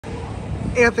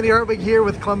Anthony Hartwig here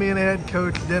with Columbiana head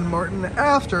coach Den Martin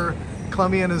after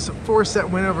Columbiana's 4-set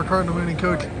win over Cardinal Mooney.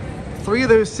 Coach, 3 of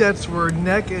those sets were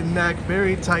neck and neck,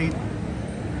 very tight.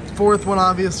 4th one,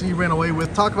 obviously, you ran away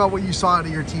with. Talk about what you saw out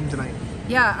of your team tonight.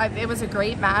 Yeah, it was a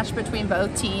great match between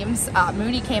both teams.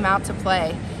 Mooney came out to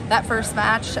play. That first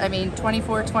match, I mean,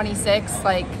 24-26,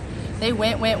 like, they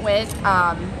went.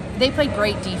 They played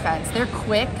great defense. They're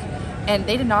quick, and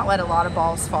they did not let a lot of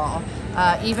balls fall.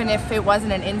 Even if it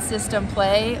wasn't an in-system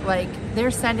play, like,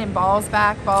 they're sending balls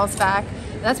back.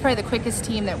 That's probably the quickest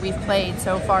team that we've played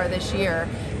so far this year.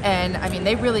 And, I mean,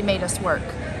 they really made us work.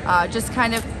 Just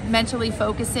kind of mentally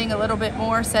focusing a little bit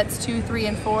more. Sets 2, 3,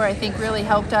 and 4, I think, really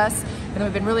helped us. And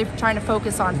we've been really trying to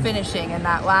focus on finishing in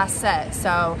that last set.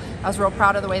 So I was real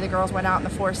proud of the way the girls went out in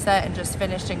the 4th set and just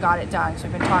finished and got it done. So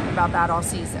we've been talking about that all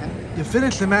season. You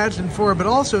finished the match in 4, but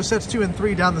also sets 2 and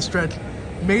 3 down the stretch.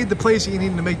 Made the plays that you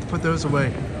needed to make to put those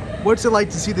away. What's it like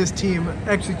to see this team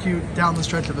execute down the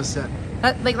stretch of a set?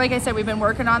 Like I said, we've been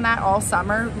working on that all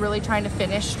summer, really trying to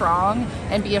finish strong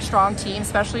and be a strong team,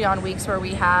 especially on weeks where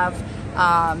we have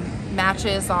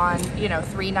matches on,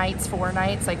 3 nights, 4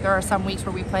 nights. Like, there are some weeks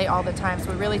where we play all the time.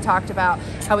 So we really talked about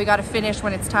how we got to finish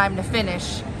when it's time to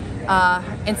finish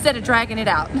instead of dragging it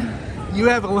out. You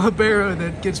have a libero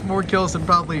that gets more kills than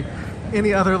probably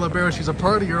any other libero. She's a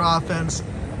part of your offense.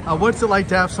 What's it like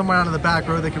to have someone out of the back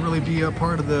row that can really be a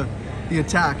part of the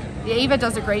attack? Yeah, Eva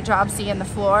does a great job seeing the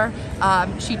floor.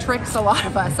 She tricks a lot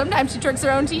of us. Sometimes she tricks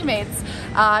her own teammates.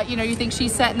 You think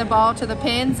she's setting the ball to the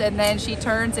pins, and then she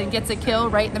turns and gets a kill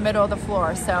right in the middle of the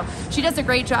floor. So she does a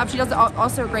great job. She does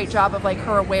also a great job of, like,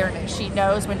 her awareness. She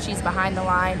knows when she's behind the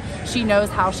line. She knows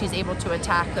how she's able to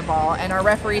attack the ball. And our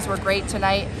referees were great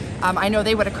tonight. I know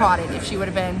they would have caught it if she would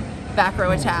have been back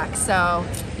row attack. So,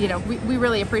 we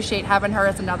really appreciate having her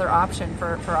as another option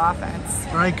for offense.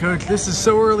 All right, Coach, this is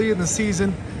so early in the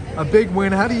season, a big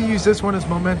win. How do you use this one as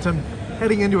momentum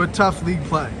heading into a tough league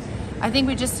play? I think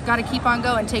we just got to keep on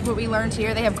going, take what we learned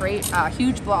here. They have great,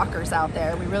 huge blockers out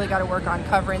there. We really got to work on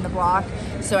covering the block.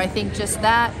 So I think just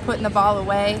that, putting the ball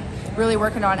away, really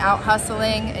working on out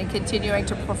hustling and continuing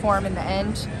to perform in the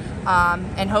end.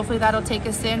 And hopefully that'll take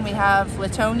us in. We have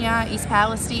Latonia, East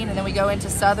Palestine, and then we go into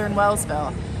Southern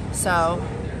Wellsville. So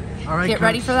all right, get Coach,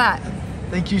 ready for that.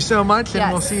 Thank you so much,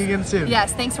 and we'll see you again soon.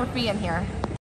 Yes, thanks for being here.